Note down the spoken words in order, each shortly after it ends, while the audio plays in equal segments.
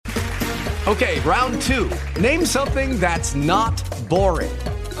Okay, round two. Name something that's not boring.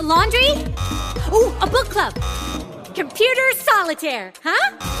 A laundry? Ooh, a book club. Computer solitaire,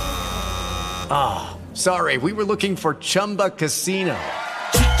 huh? Ah, sorry, we were looking for Chumba Casino.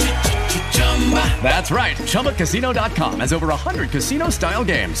 That's right, ChumbaCasino.com has over 100 casino-style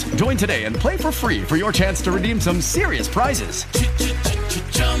games. Join today and play for free for your chance to redeem some serious prizes.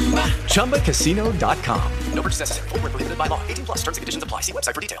 ChumbaCasino.com. No purchase necessary. Void where prohibited by law. 18 plus terms and conditions apply. See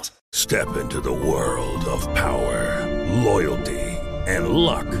website for details. Step into the world of power, loyalty, and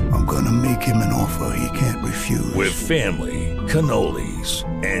luck. I'm gonna make him an offer he can't refuse. With family, cannolis,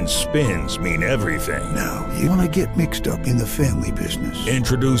 and spins mean everything. Now, you wanna get mixed up in the family business.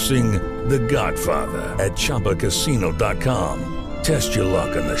 Introducing The Godfather at ChumbaCasino.com. Test your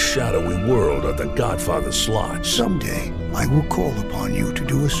luck in the shadowy world of The Godfather slot. Someday, I will call upon you to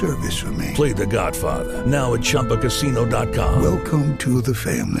do a service for me. Play The Godfather, now at ChumbaCasino.com. Welcome to the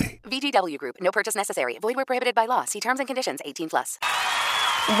family. VGW Group. No purchase necessary. Void where prohibited by law. See terms and conditions. 18 plus.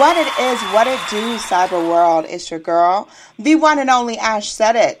 What it is, what it do, cyber world. It's your girl, the one and only Ash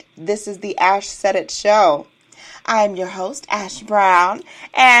Said It. This is the Ash Said It show. I am your host, Ash Brown,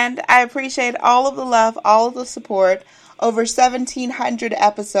 and I appreciate all of the love, all of the support. Over 1,700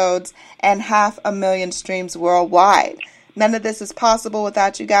 episodes and 500,000 streams worldwide. None of this is possible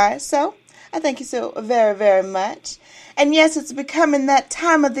without you guys, so I thank you so very, very much. And yes, it's becoming that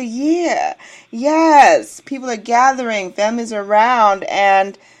time of the year. Yes, people are gathering, families are around,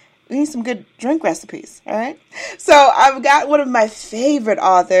 and we need some good drink recipes, all right? So I've got one of my favorite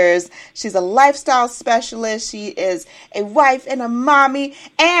authors. She's a lifestyle specialist. She is a wife and a mommy.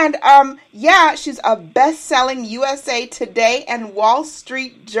 And, she's a best-selling USA Today and Wall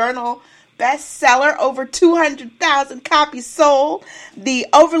Street Journal bestseller. Over 200,000 copies sold. The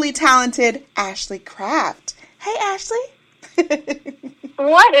overly talented Ashley Craft. Hey, Ashley.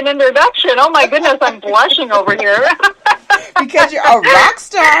 What an introduction. Oh, my goodness, I'm blushing over here. Because you're a rock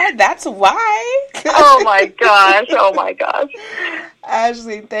star, that's why. Oh my gosh.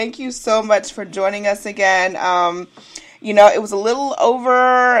 Ashley, thank you so much for joining us again. It was a little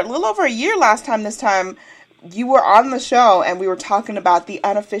over a year last time. This time you were on the show and we were talking about the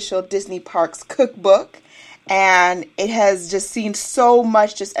unofficial Disney Parks cookbook, and it has just seen so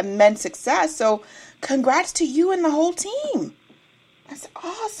much just immense success. So congrats to you and the whole team. That's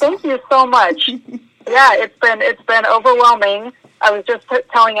awesome. Thank you so much. Yeah, it's been overwhelming. I was just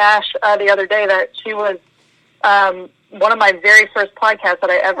telling Ash the other day that she was one of my very first podcasts that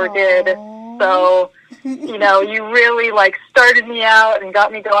I ever did. So, you really started me out and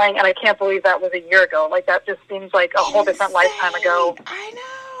got me going, and I can't believe that was a year ago. That just seems like a whole different lifetime ago. I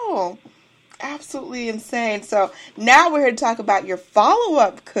know. Absolutely insane. So now we're here to talk about your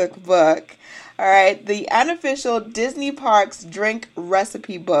follow-up cookbook. All right, the unofficial Disney Parks drink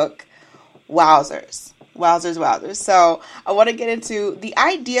recipe book. Wowzers. So I want to get into the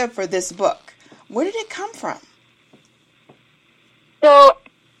idea for this book. Where did it come from? So,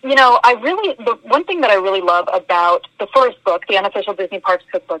 the one thing that I really love about the first book, the unofficial Disney Parks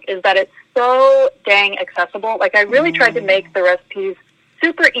cookbook, is that it's so dang accessible. I really tried to make the recipes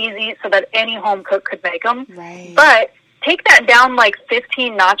super easy so that any home cook could make them. Right. But take that down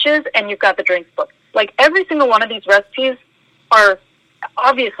 15 notches and you've got the drinks book. Every single one of these recipes are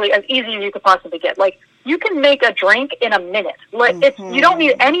obviously as easy as you could possibly get. You can make a drink in a minute. You don't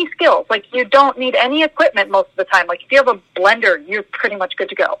need any skills. You don't need any equipment most of the time. If you have a blender, you're pretty much good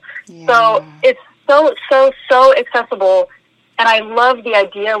to go. Yeah. So it's so accessible. And I love the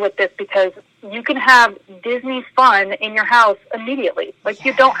idea with this because you can have Disney fun in your house immediately.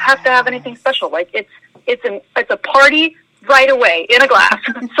 You don't have to have anything special. It's a party right away in a glass.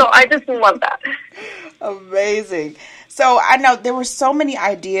 So I just love that. Amazing. So I know there were so many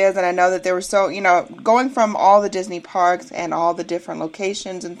ideas, and I know that there were going from all the Disney parks and all the different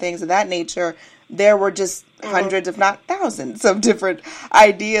locations and things of that nature, there were just hundreds, if not thousands, of different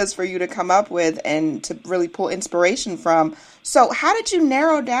ideas for you to come up with and to really pull inspiration from. So how did you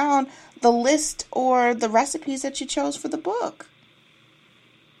narrow down the list or the recipes that you chose for the book?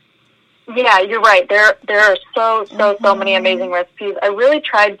 Yeah, you're right. There are so many amazing recipes. I really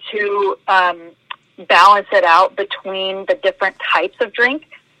tried to balance it out between the different types of drink.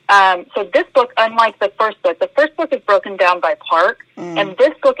 So this book, unlike the first book is broken down by park, and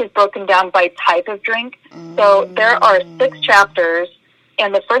this book is broken down by type of drink. So there are 6 chapters,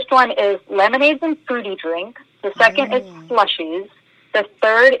 and the first one is lemonades and fruity drinks. The second is slushies. The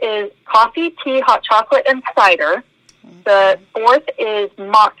third is coffee, tea, hot chocolate, and cider. The fourth is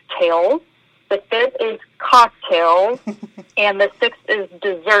mocktails. The fifth is cocktails. And the sixth is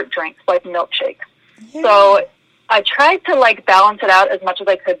dessert drinks, like milkshakes. Yeah. So I tried to like balance it out as much as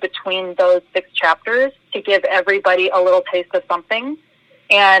I could between those 6 chapters to give everybody a little taste of something.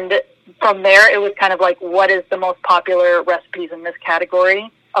 And from there, it was kind of like, what is the most popular recipes in this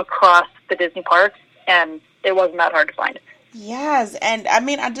category across the Disney parks? And it wasn't that hard to find. Yes, and I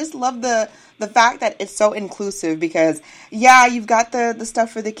mean, I just love the fact that it's so inclusive because, yeah, you've got the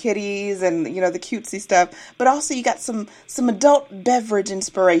stuff for the kiddies and, you know, the cutesy stuff, but also you got some adult beverage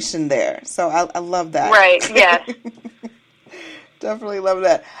inspiration there. So I love that. Right, yes. Definitely love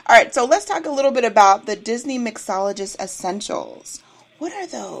that. All right, so let's talk a little bit about the Disney Mixologist Essentials. What are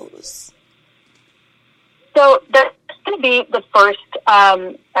those? So that's going to be the first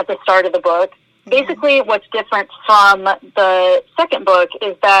at the start of the book. Basically, what's different from the second book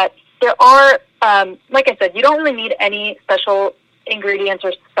is that there are, like I said, you don't really need any special ingredients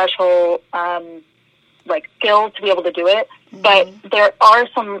or special, like, skills to be able to do it. Mm-hmm. But there are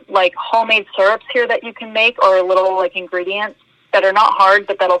some, like, homemade syrups here that you can make or little, like, ingredients that are not hard,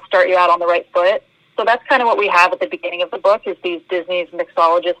 but that'll start you out on the right foot. So that's kind of what we have at the beginning of the book is these Disney's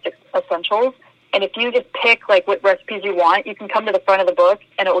Mixologist Essentials. And if you just pick, like, what recipes you want, you can come to the front of the book,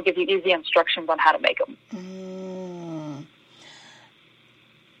 and it will give you easy instructions on how to make them.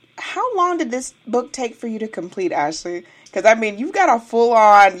 How long did this book take for you to complete, Ashley? Because, I mean, you've got a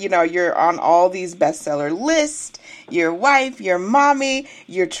full-on, you know, you're on all these bestseller lists, your wife, your mommy,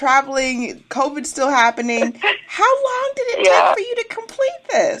 you're traveling, COVID's still happening. How long did it take for you to complete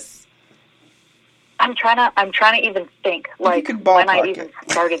this? I'm trying to even think, like, when I even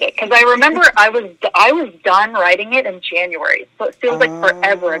started it. Because I remember I was done writing it in January. So it feels like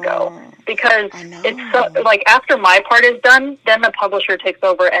forever ago. Because it's so, like, after my part is done, then the publisher takes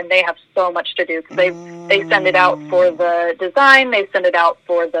over and they have so much to do. Because they send it out for the design, they send it out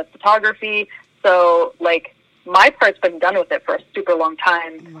for the photography. So, like, my part's been done with it for a super long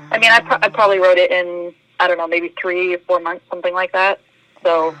time. Wow. I mean, I probably wrote it in, I don't know, maybe 3 or 4 months, something like that.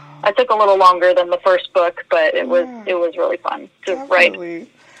 So I took a little longer than the first book, but it was really fun to write.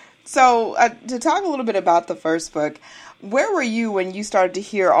 So to talk a little bit about the first book, where were you when you started to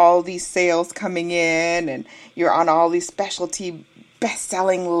hear all these sales coming in and you're on all these specialty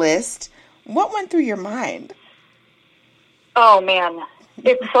best-selling lists? What went through your mind? Oh, man.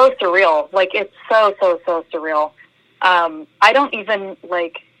 It's so surreal. Like, it's so surreal. I don't even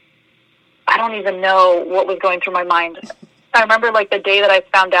know what was going through my mind. I remember, like, the day that I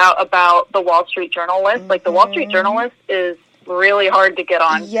found out about the Wall Street Journal list. Like, the Wall Street Journal list is really hard to get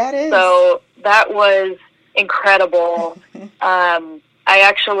on. Yeah, it is. So that was incredible. I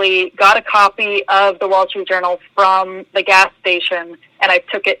actually got a copy of the Wall Street Journal from the gas station, and I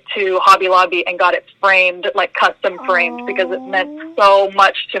took it to Hobby Lobby and got it framed, like custom framed, because it meant so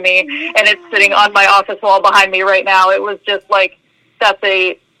much to me. And it's sitting on my office wall behind me right now. It was just like, that's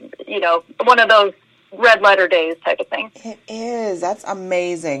one of those red letter days type of thing. It is. That's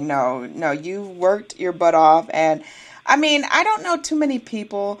amazing. No, you worked your butt off. And I mean, I don't know too many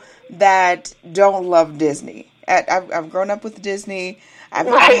people that don't love Disney. I've grown up with Disney. I've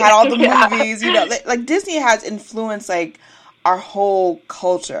had all the movies, you know, like Disney has influenced like our whole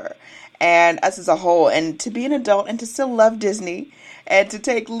culture and us as a whole. And to be an adult and to still love Disney and to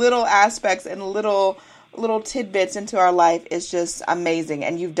take little aspects and little tidbits into our life is just amazing.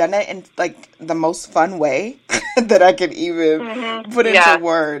 And you've done it in like the most fun way that I could even put into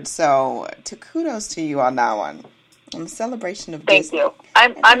words. So kudos to you on that one. In celebration of Disney. Thank you.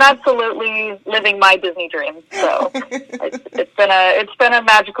 I'm absolutely living my Disney dream. So it's been a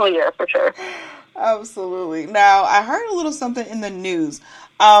magical year for sure. Absolutely. Now, I heard a little something in the news.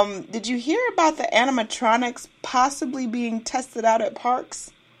 Did you hear about the animatronics possibly being tested out at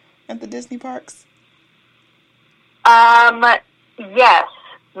parks, at the Disney parks? Yes.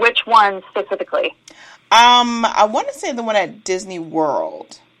 Which one specifically? I want to say the one at Disney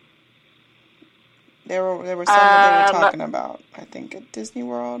World. There were some that they were talking about, I think, at Disney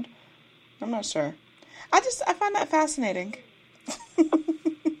World. I'm not sure. I find that fascinating.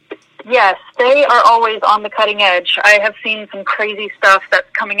 Yes, they are always on the cutting edge. I have seen some crazy stuff that's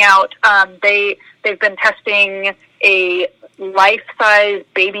coming out. They've been testing a life-size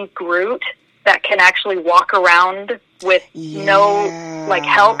baby Groot that can actually walk around with no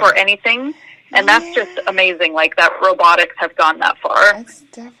help or anything. And that's just amazing. Like, that robotics have gone that far. That's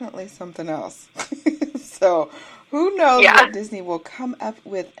definitely something else. So, who knows what Disney will come up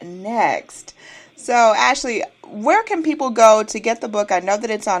with next. So, Ashley, where can people go to get the book? I know that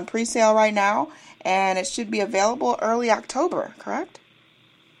it's on pre-sale right now, and it should be available early October, correct?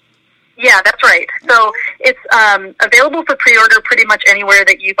 Yeah, that's right. So, it's available for pre-order pretty much anywhere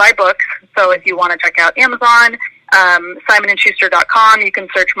that you buy books. So, if you want to check out Amazon, SimonandSchuster.com. You can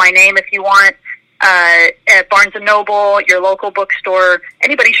search my name if you want. at Barnes & Noble, your local bookstore.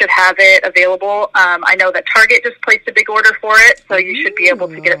 Anybody should have it available. I know that Target just placed a big order for it, so you should be able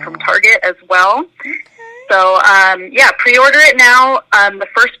to get it from Target as well. Okay. So, pre-order it now. The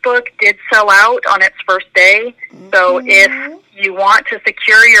first book did sell out on its first day, so if you want to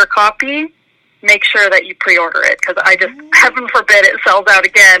secure your copy, make sure that you pre-order it, because I just, heaven forbid it sells out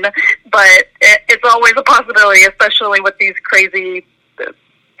again, but it's always a possibility, especially with these crazy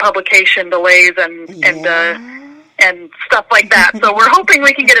publication delays and stuff like that. So we're hoping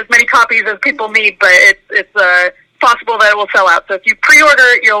we can get as many copies as people need, but it's possible that it will sell out. So if you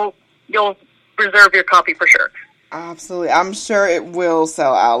pre-order, you'll reserve your copy for sure. Absolutely. I'm sure it will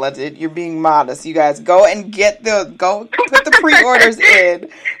sell out. You're being modest. You guys go and put the pre-orders in.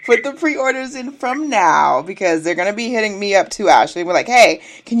 Put the pre-orders in from now, because they're going to be hitting me up too, Ashley. We're like, hey,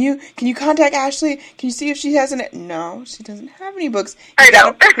 can you contact Ashley? Can you see if she has any? No, she doesn't have any books. I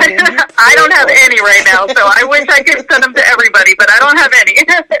know. I don't have any right now, so I wish I could send them to everybody, but I don't have any.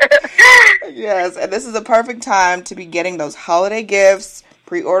 Yes, and this is a perfect time to be getting those holiday gifts,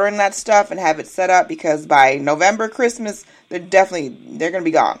 pre-ordering that stuff, and have it set up, because by November, Christmas, they're going to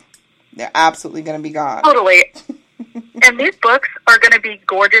be gone. They're absolutely going to be gone. Totally. And these books are going to be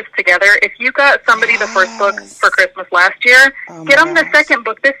gorgeous together. If you got somebody the first book for Christmas last year, get them the second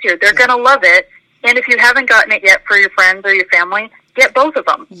book this year. They're going to love it. And if you haven't gotten it yet for your friends or your family, get both of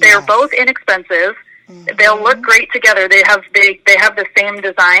them. Yes. They're both inexpensive. Mm-hmm. They'll look great together. They have the same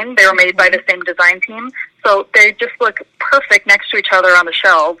design. They were made by the same design team. So they just look perfect next to each other on the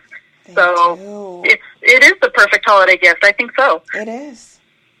shelves. It is the perfect holiday gift. I think so. It is.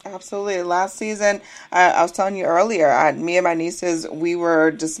 Absolutely. Last season, I was telling you earlier, me and my nieces, we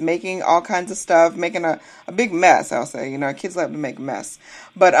were just making all kinds of stuff, making a big mess, I'll say. Kids love to make a mess.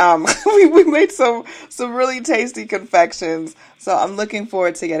 But we made some really tasty confections. So I'm looking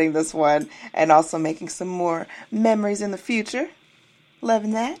forward to getting this one, and also making some more memories in the future.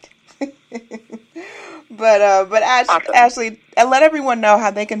 Loving that. But awesome. Ashley, let everyone know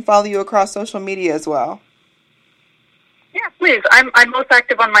how they can follow you across social media as well. Yeah, please. I'm most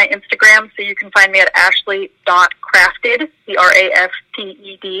active on my Instagram, so you can find me at ashley.crafted,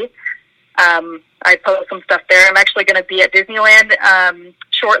 CRAFTED. I post some stuff there. I'm actually going to be at Disneyland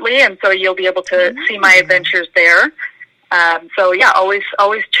shortly, and so you'll be able to see my adventures there.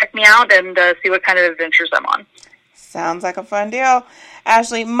 Always check me out and see what kind of adventures I'm on. Sounds like a fun deal.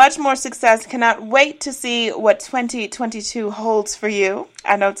 Ashley, much more success. Cannot wait to see what 2022 holds for you.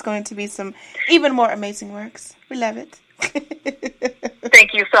 I know it's going to be some even more amazing works. We love it.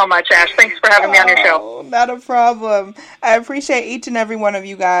 Thank you so much, Ash. Thanks for having me on your show. Not a problem. I appreciate each and every one of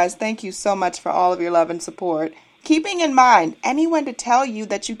you guys. Thank you so much for all of your love and support. Keeping in mind, anyone to tell you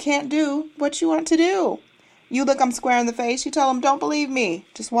that you can't do what you want to do. You look them square in the face, you tell them, don't believe me.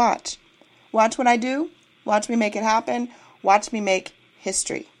 Just watch. Watch what I do. Watch me make it happen. Watch me make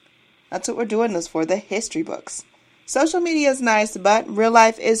history. That's what we're doing this for, the history books. Social media is nice, but real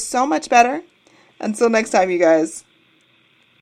life is so much better. Until next time, you guys.